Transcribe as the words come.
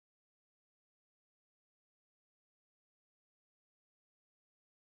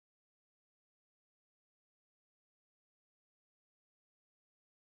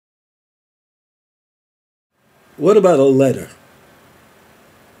What about a letter?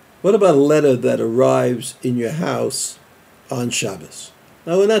 What about a letter that arrives in your house on Shabbos?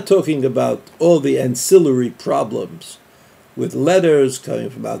 Now, we're not talking about all the ancillary problems with letters coming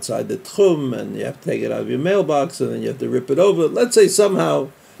from outside the tchum, and you have to take it out of your mailbox, and then you have to rip it over. Let's say somehow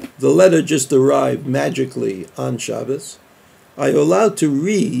the letter just arrived magically on Shabbos. Are you allowed to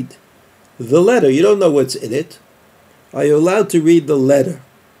read the letter? You don't know what's in it. Are you allowed to read the letter?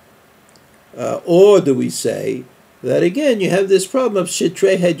 Or do we say that, again, you have this problem of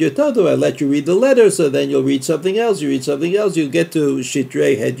Shitrei Hediyotot? I let you read the letter, so then you'll read something else, you read something else, you'll get to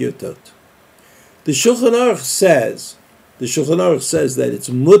Shitrei Hediyotot. The Shulchan Aruch says that it's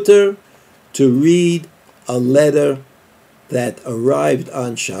mutter to read a letter that arrived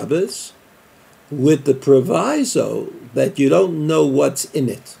on Shabbos with the proviso that you don't know what's in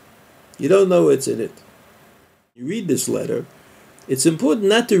it. You don't know what's in it. You read this letter, it's important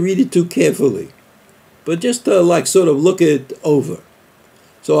not to read it too carefully, but just to sort of look it over.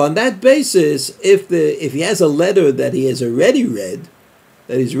 So on that basis, if he has a letter that he has already read,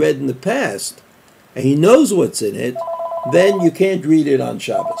 that he's read in the past, and he knows what's in it, then you can't read it on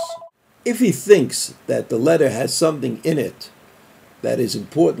Shabbos. If he thinks that the letter has something in it that is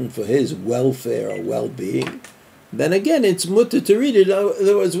important for his welfare or well-being, then again it's mutter to read it. In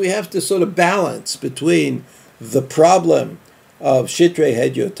other words, we have to sort of balance between the problem of Shitrei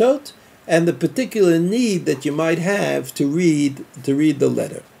Hediyotot and the particular need that you might have to read the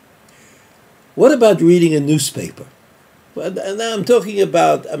letter. What about reading a newspaper? Well, now I'm not talking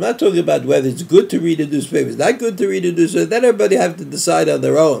about whether it's good to read a newspaper. It's not good to read a newspaper. Then everybody have to decide on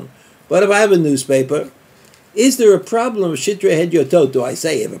their own. But if I have a newspaper, is there a problem with Shitrei Hediyotot? Do I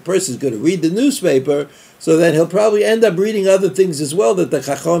say if a person is going to read the newspaper, so then he'll probably end up reading other things as well that the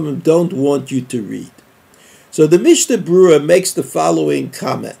Chachamim don't want you to read? So the Mishnah Berurah makes the following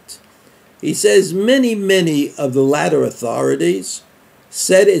comment. He says many of the latter authorities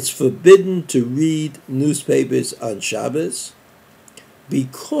said it's forbidden to read newspapers on Shabbos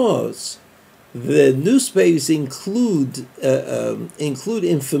because the newspapers include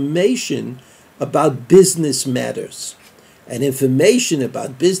information about business matters. And information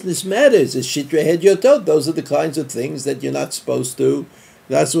about business matters is Shitrei Hediyotot. Those are the kinds of things that you're not supposed to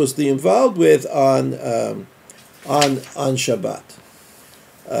be involved with on Shabbat.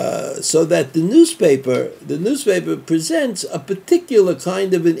 So that the newspaper presents a particular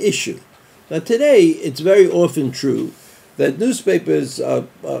kind of an issue. Now today, it's very often true that newspapers are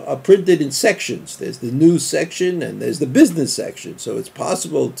printed in sections. There's the news section and there's the business section. So it's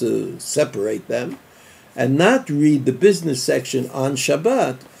possible to separate them and not read the business section on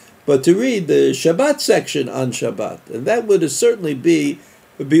Shabbat, but to read the Shabbat section on Shabbat. And that would certainly be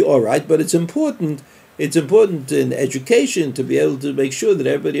all right, but it's important. It's important in education to be able to make sure that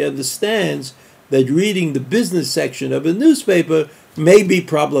everybody understands that reading the business section of a newspaper may be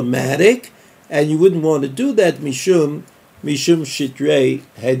problematic, and you wouldn't want to do that mishum Shitrei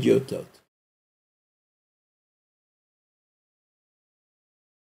Hediyotot.